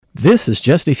This is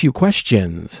Just a Few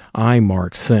Questions. I'm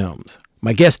Mark Sims.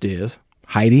 My guest is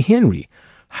Heidi Henry.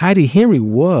 Heidi Henry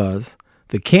was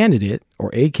the candidate, or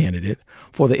a candidate,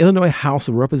 for the Illinois House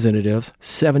of Representatives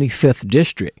 75th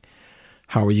District.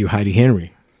 How are you, Heidi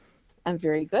Henry? I'm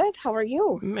very good. How are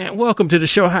you? Man, welcome to the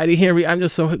show, Heidi Henry. I'm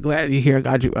just so glad you're here.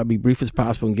 I'll be brief as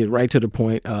possible and get right to the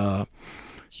point. Sure.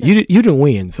 You didn't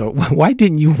win, so why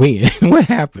didn't you win? What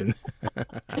happened?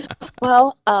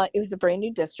 Well, it was a brand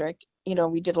new district. You know,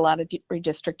 we did a lot of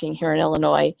redistricting here in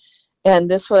Illinois, and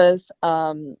this was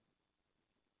a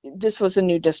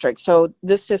new district. So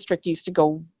this district used to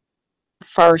go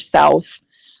far south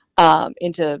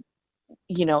into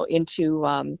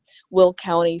Will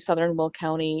County, southern Will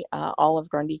County, Olive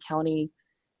Grundy County,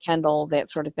 Kendall,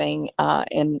 that sort of thing,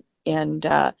 and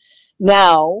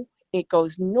now it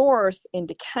goes north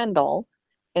into Kendall,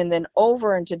 and then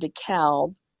over into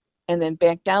DeKalb, and then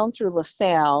back down through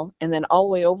LaSalle, and then all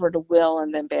the way over to Will,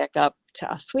 and then back up to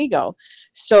Oswego.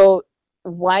 So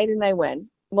why didn't I win?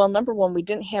 Well, number one, we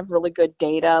didn't have really good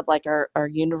data, like our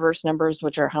universe numbers,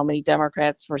 which are how many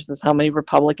Democrats versus how many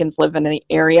Republicans live in the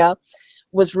area,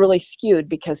 was really skewed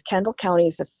because Kendall County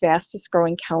is the fastest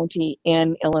growing county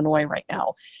in Illinois right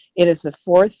now. It is the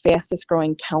fourth fastest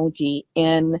growing county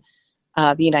in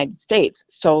the United States.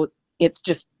 So it's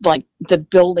just like the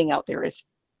building out there is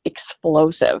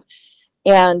explosive.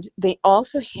 And they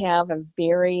also have a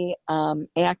very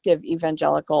active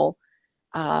evangelical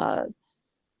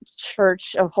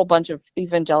church, a whole bunch of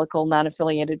evangelical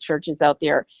non-affiliated churches out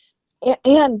there.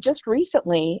 And just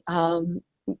recently,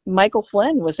 Michael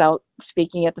Flynn was out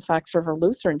speaking at the Fox River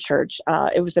Lutheran Church.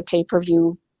 It was a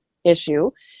pay-per-view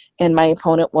issue, and my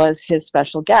opponent was his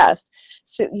special guest.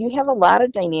 So you have a lot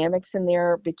of dynamics in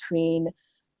there between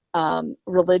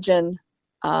religion,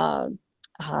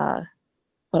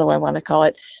 what do I want to call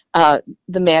it?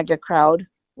 The MAGA crowd,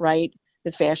 right?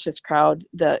 The fascist crowd,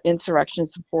 the insurrection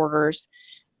supporters.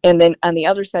 And then on the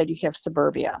other side, you have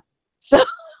suburbia. So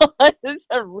it's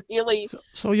a really...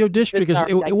 So your district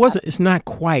it's not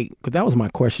quite, but that was my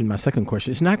question, my second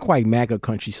question. It's not quite MAGA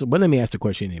country. So, but let me ask the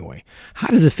question anyway. How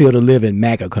does it feel to live in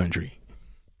MAGA country?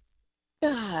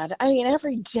 God, I mean,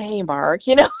 every day, Mark,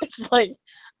 it's like,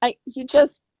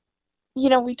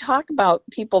 we talk about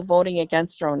people voting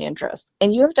against their own interest,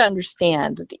 and you have to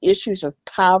understand that the issues of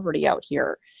poverty out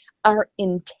here are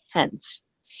intense.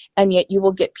 And yet you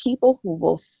will get people who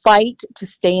will fight to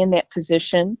stay in that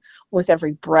position with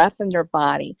every breath in their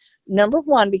body. Number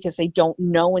one, because they don't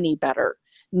know any better.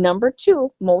 Number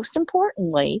two, most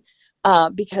importantly,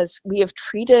 because we have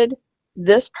treated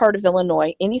this part of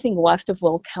Illinois, anything west of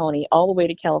Will County, all the way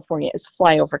to California, is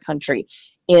flyover country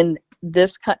in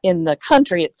the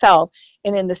country itself,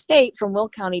 and in the state from Will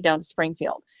County down to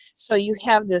Springfield. So you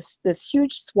have this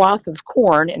huge swath of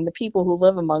corn, and the people who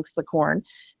live amongst the corn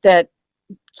that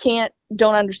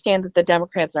don't understand that the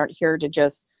Democrats aren't here to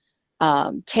just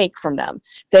take from them.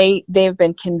 They've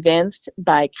been convinced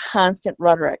by constant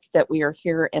rhetoric that we are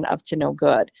here and up to no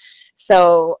good.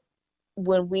 So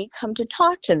when we come to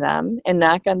talk to them and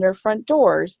knock on their front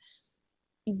doors,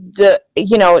 the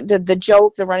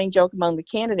running joke among the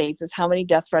candidates is, how many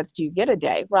death threats do you get a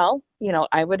day? Well,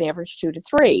 I would average 2 to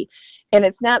 3. And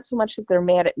it's not so much that they're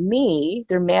mad at me,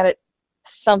 they're mad at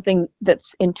something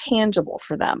that's intangible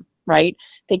for them, right?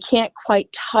 They can't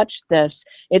quite touch this.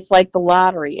 It's like the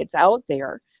lottery. It's out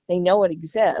there. They know it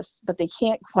exists, but they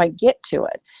can't quite get to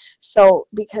it. So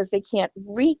because they can't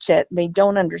reach it, they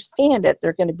don't understand it,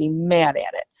 they're going to be mad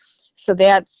at it. So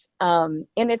that's, and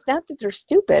it's not that they're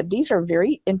stupid. These are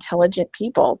very intelligent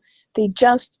people. They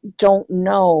just don't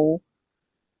know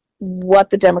what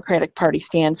the Democratic Party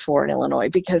stands for in Illinois,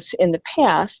 because in the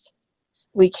past,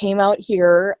 we came out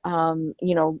here,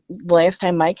 last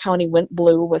time my county went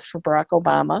blue was for Barack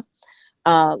Obama.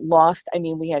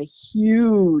 We had a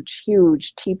huge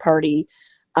Tea Party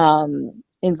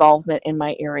involvement in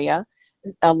my area.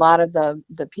 A lot of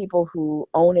the people who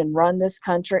own and run this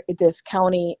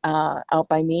county out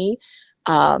by me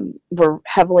were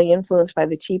heavily influenced by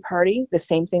the Tea Party. The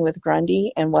same thing with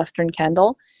Grundy and Western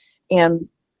Kendall. And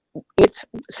it's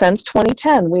since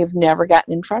 2010, we have never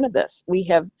gotten in front of this.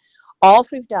 All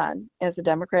we've done as a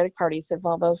Democratic Party said,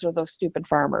 well, those are those stupid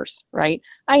farmers, right?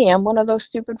 I am one of those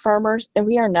stupid farmers, and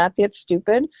we are not that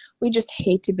stupid. We just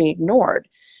hate to be ignored.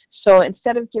 So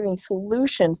instead of giving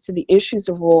solutions to the issues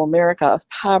of rural America, of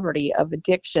poverty, of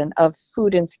addiction, of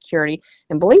food insecurity,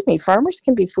 and believe me, farmers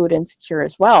can be food insecure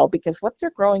as well, because what they're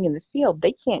growing in the field,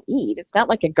 they can't eat. It's not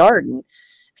like a garden.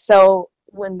 So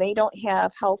when they don't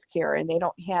have health care and they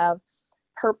don't have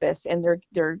purpose, and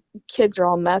their kids are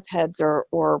all meth heads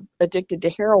or addicted to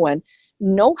heroin,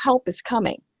 no help is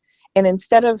coming. And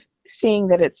instead of seeing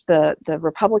that it's the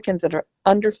Republicans that are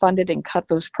underfunded and cut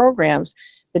those programs,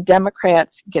 the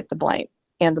Democrats get the blame.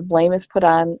 And the blame is put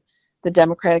on the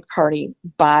Democratic Party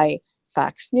by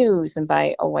Fox News and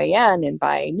by OAN and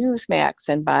by Newsmax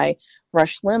and by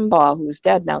Rush Limbaugh, who's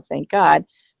dead now, thank God.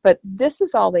 But this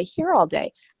is all they hear all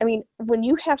day. I mean, when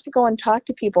you have to go and talk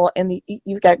to people, and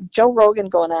you've got Joe Rogan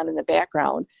going on in the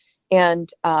background, and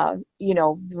then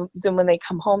when they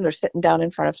come home, they're sitting down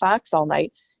in front of Fox all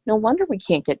night. No wonder we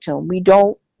can't get to them. We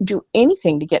don't do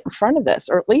anything to get in front of this,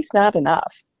 or at least not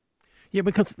enough. Yeah,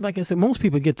 because like I said, most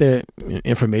people get their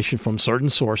information from certain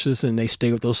sources, and they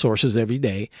stay with those sources every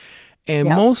day. And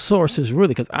most sources really,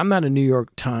 because I'm not a New York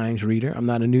Times reader, I'm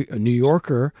not a New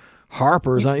Yorker,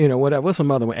 Harper's, whatever, what's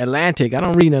some other one, Atlantic. I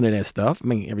don't read none of that stuff. I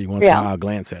mean, every once in a while I'll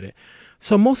glance at it.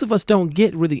 So most of us don't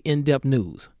get really in-depth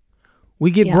news. We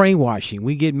get brainwashing.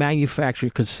 We get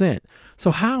manufactured consent.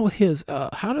 So how does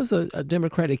a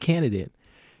Democratic candidate,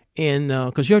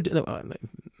 because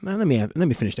let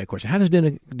me finish that question. How does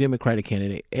a Democratic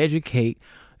candidate educate,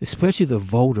 especially the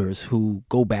voters who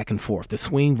go back and forth, the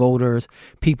swing voters,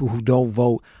 people who don't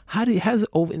vote?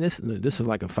 This is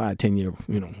like a 5-10 year,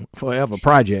 forever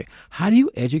project. How do you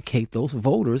educate those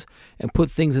voters and put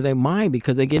things in their mind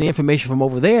because they get information from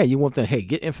over there? You want them, hey,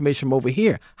 get information from over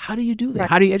here. How do you do that? Right.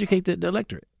 How do you educate the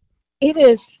electorate? It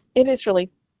is really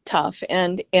tough.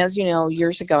 And as you know,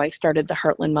 years ago, I started the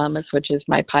Heartland Mamas, which is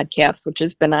my podcast, which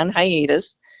has been on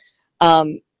hiatus,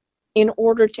 in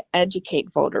order to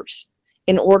educate voters,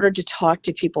 in order to talk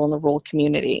to people in the rural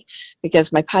community,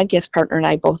 because my podcast partner and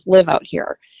I both live out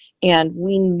here, and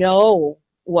we know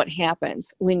what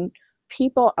happens when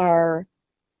people are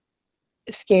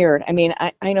scared. I mean,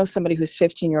 I know somebody whose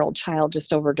 15-year-old child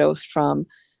just overdosed from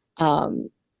heroin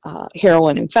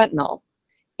and fentanyl.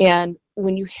 And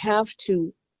when you have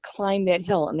to climb that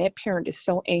hill, and that parent is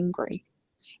so angry,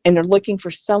 and they're looking for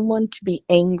someone to be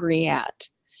angry at.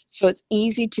 So it's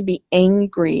easy to be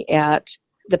angry at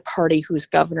the party whose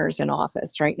governor is in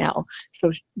office right now.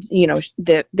 So,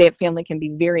 that family can be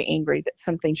very angry that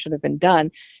something should have been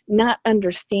done, not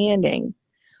understanding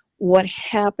what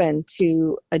happened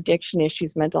to addiction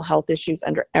issues, mental health issues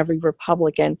under every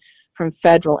Republican from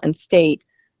federal and state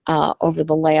over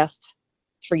the last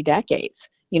 3 decades.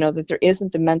 That there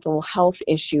isn't the mental health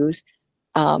issues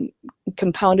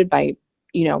compounded by,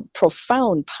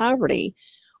 profound poverty.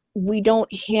 We don't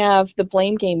have, the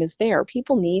blame game is there.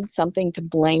 People need something to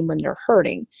blame when they're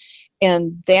hurting.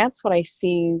 And that's what I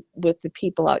see with the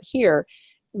people out here.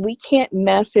 We can't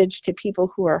message to people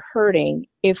who are hurting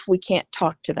if we can't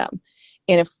talk to them,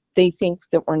 and if they think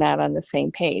that we're not on the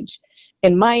same page.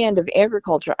 In my end of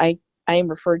agriculture, I am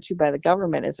referred to by the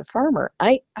government as a farmer.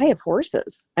 I have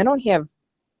horses. I don't have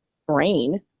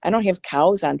grain. I don't have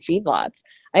cows on feedlots.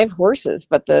 I have horses,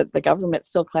 but the government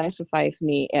still classifies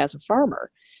me as a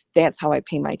farmer. That's how I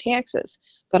pay my taxes.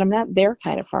 But I'm not their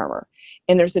kind of farmer.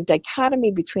 And there's a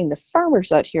dichotomy between the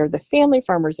farmers out here, the family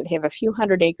farmers that have a few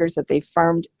hundred acres that they've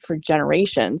farmed for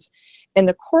generations, and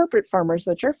the corporate farmers,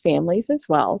 which are families as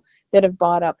well, that have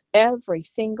bought up every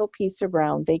single piece of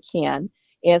ground they can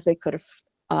as they could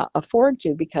afford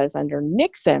to, because under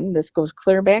Nixon, this goes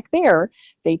clear back there,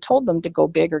 they told them to go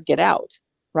big or get out,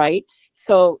 right?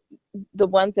 So the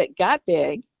ones that got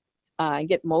big and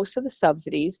get most of the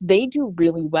subsidies, they do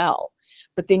really well.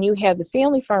 But then you have the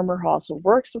family farmer who also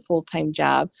works a full-time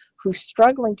job, who's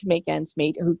struggling to make ends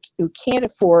meet, who can't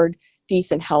afford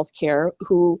decent health care,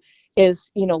 who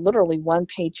is, literally one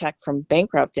paycheck from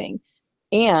bankrupting.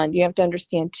 And you have to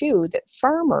understand, too, that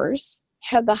farmers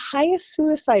have the highest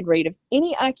suicide rate of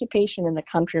any occupation in the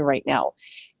country right now.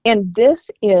 And this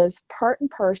is part and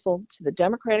parcel to the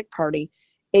Democratic Party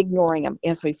ignoring them.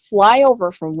 As we fly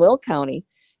over from Will County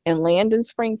and land in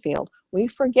Springfield, we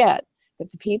forget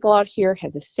that the people out here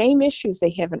have the same issues they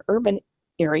have in urban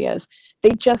areas.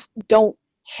 They just don't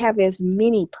have as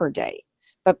many per day.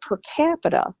 But per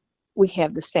capita, we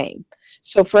have the same.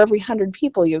 So for every 100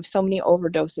 people, you have so many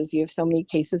overdoses, you have so many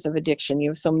cases of addiction, you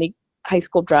have so many high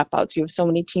school dropouts, you have so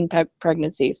many teen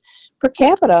pregnancies. Per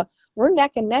capita, we're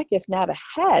neck and neck, if not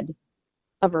ahead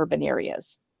of urban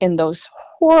areas in those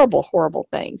horrible, horrible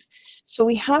things. So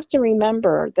we have to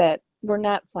remember that we're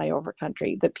not flyover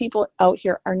country, that people out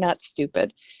here are not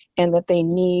stupid, and that they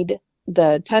need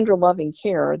the tender, loving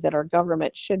care that our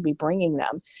government should be bringing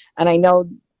them. And I know,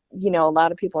 a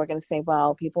lot of people are going to say,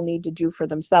 well, people need to do for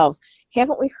themselves.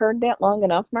 Haven't we heard that long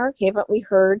enough, Mark? Haven't we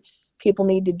heard people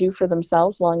need to do for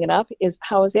themselves long enough?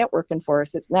 How is that working for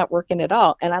us? It's not working at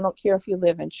all. And I don't care if you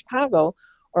live in Chicago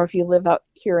or if you live out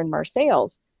here in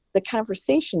Marseilles, the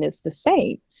conversation is the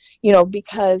same,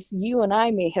 because you and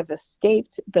I may have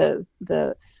escaped the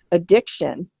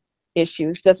addiction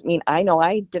issues doesn't mean I know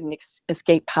I didn't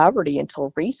escape poverty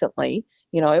until recently.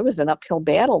 It was an uphill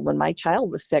battle when my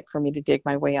child was sick for me to dig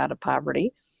my way out of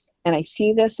poverty. And I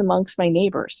see this amongst my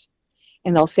neighbors.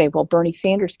 And they'll say, well, Bernie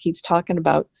Sanders keeps talking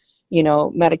about,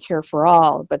 Medicare for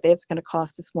all, but that's going to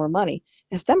cost us more money.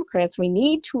 As Democrats, we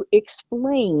need to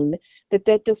explain that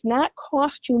that does not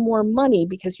cost you more money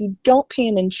because you don't pay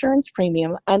an insurance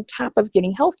premium on top of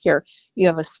getting health care. You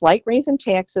have a slight raise in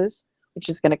taxes, which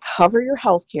is going to cover your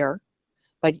health care,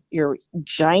 but your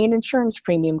giant insurance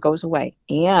premium goes away.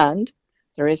 And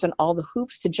there isn't all the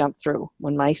hoops to jump through.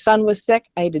 When my son was sick,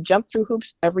 I had to jump through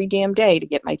hoops every damn day to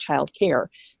get my child care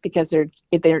because the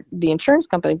insurance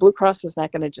company, Blue Cross, was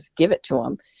not going to just give it to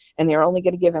him. And they were only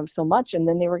going to give him so much. And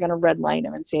then they were going to redline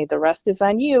him and say, the rest is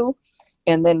on you.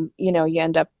 And then, you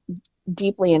end up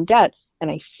deeply in debt.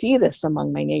 And I see this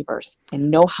among my neighbors,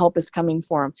 and no help is coming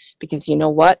for them because you know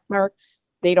what, Mark?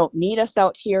 They don't need us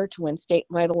out here to win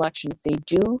statewide elections. They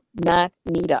do not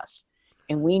need us.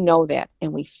 And we know that,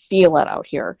 and we feel it out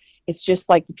here. It's just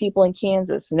like the people in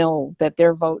Kansas know that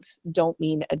their votes don't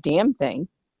mean a damn thing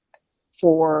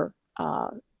for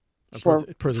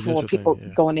people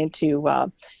going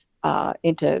into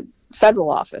federal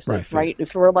offices, right?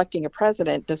 If we're electing a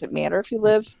president, does it matter if you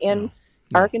live in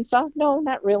Arkansas? No,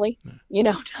 not really.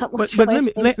 No. But let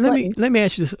me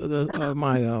ask you this.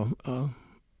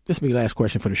 This will be the last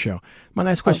question for the show. My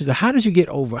last question is, how does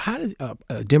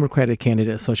a Democratic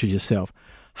candidate such as yourself,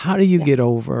 how do you get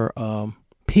over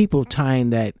people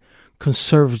tying that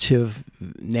conservative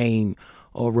name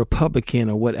or Republican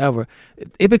or whatever?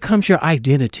 It becomes your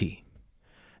identity.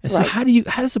 And so how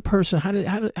does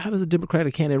a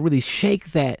Democratic candidate really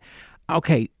shake that?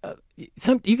 Okay,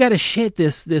 you got to shed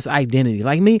this identity.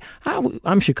 Like me,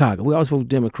 I'm Chicago. We always vote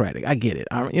Democratic. I get it.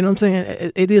 You know what I'm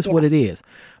saying? It is what it is.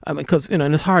 Because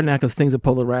and it's hard now because things are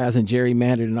polarized and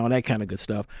gerrymandered and all that kind of good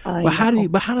stuff. But how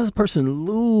does a person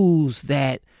lose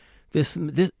that? This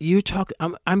you're talking.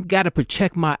 I'm got to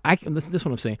protect my. Listen. This is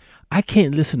what I'm saying. I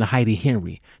can't listen to Heidi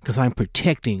Henry because I'm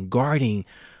guarding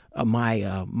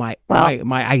my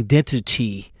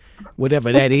identity,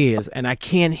 whatever that is, and I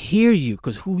can't hear you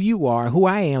because who you are, who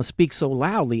I am, speaks so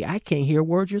loudly, I can't hear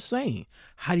words you're saying.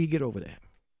 How do you get over that?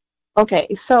 Okay,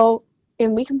 so,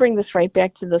 and we can bring this right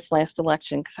back to this last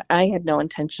election because I had no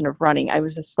intention of running. I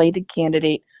was a slated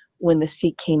candidate when the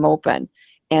seat came open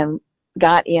and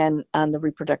got in on the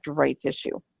reproductive rights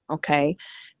issue, okay?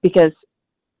 Because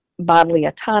bodily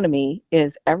autonomy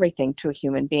is everything to a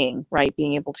human being, right?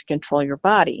 Being able to control your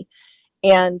body.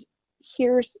 And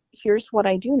here's what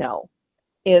I do know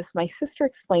is my sister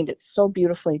explained it so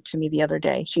beautifully to me the other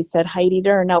day. She said, Heidi,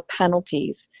 there are no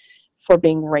penalties for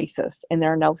being racist, and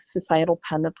there are no societal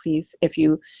penalties if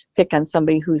you pick on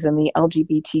somebody who's in the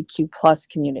LGBTQ plus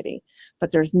community.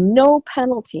 But there's no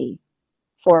penalty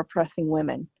for oppressing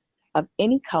women of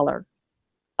any color,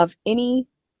 of any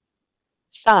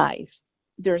size.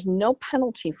 There's no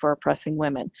penalty for oppressing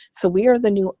women. So we are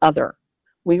the new other.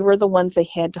 We were the ones they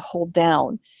had to hold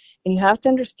down. And you have to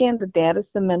understand that that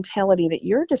is the mentality that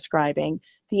you're describing,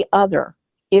 the other.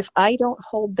 If I don't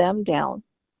hold them down,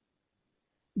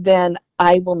 then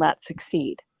I will not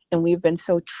succeed. And we've been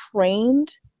so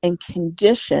trained and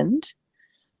conditioned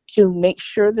to make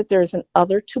sure that there's an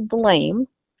other to blame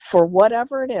for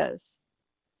whatever it is,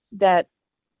 that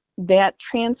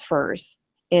transfers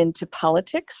into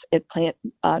politics. It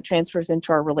transfers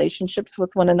into our relationships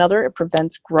with one another. It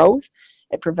prevents growth.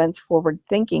 It prevents forward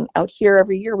thinking. Out here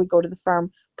every year we go to the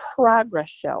Farm Progress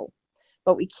Show,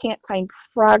 but we can't find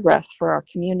progress for our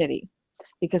community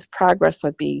because progress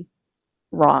would be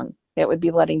wrong. It would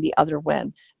be letting the other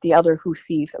win, the other who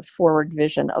sees a forward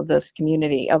vision of this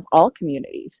community, of all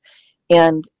communities.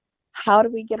 And how do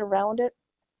we get around it?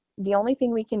 The only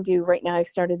thing we can do right now, I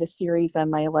started a series on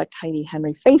my Elect Heidi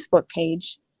Henry Facebook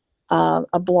page,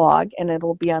 a blog, and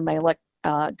it'll be on my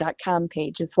elect.com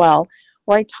page as well,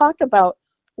 where I talk about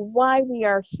why we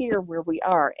are here where we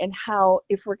are and how,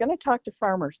 if we're going to talk to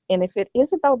farmers, and if it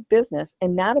is about business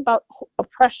and not about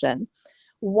oppression,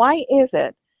 why is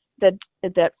it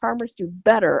that farmers do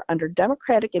better under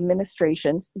Democratic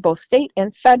administrations, both state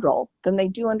and federal, than they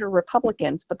do under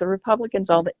Republicans, but the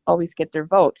Republicans always get their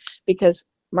vote? Because,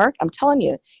 Mark, I'm telling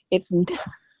you, it's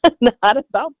not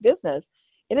about business.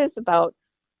 It is about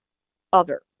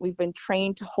other. We've been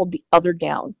trained to hold the other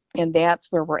down, and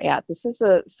that's where we're at. This is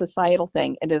a societal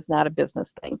thing. It is not a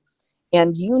business thing.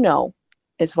 And you know,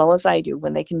 as well as I do,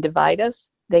 when they can divide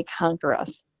us, they conquer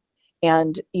us.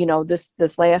 And, you know, this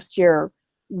last year,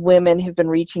 women have been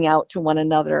reaching out to one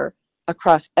another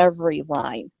across every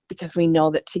line because we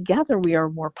know that together we are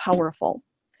more powerful.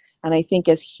 And I think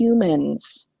as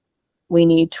humans, we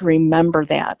need to remember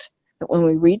that that when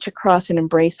we reach across and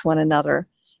embrace one another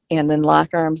and then lock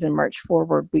arms and march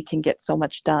forward, we can get so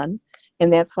much done.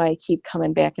 And that's why I keep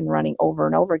coming back and running over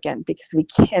and over again, because we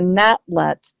cannot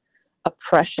let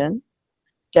oppression,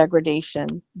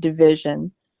 degradation,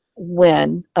 division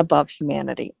win above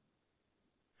humanity.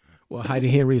 Well, Heidi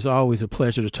Henry, it's always a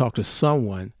pleasure to talk to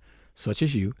someone such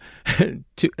as you,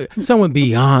 to someone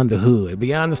beyond the hood,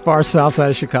 beyond the far south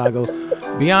side of Chicago,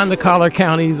 beyond the collar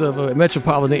counties of a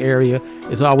metropolitan area.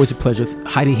 It's always a pleasure.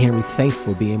 Heidi Henry, thanks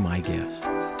for being my guest.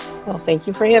 Well, thank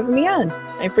you for having me on.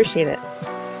 I appreciate it.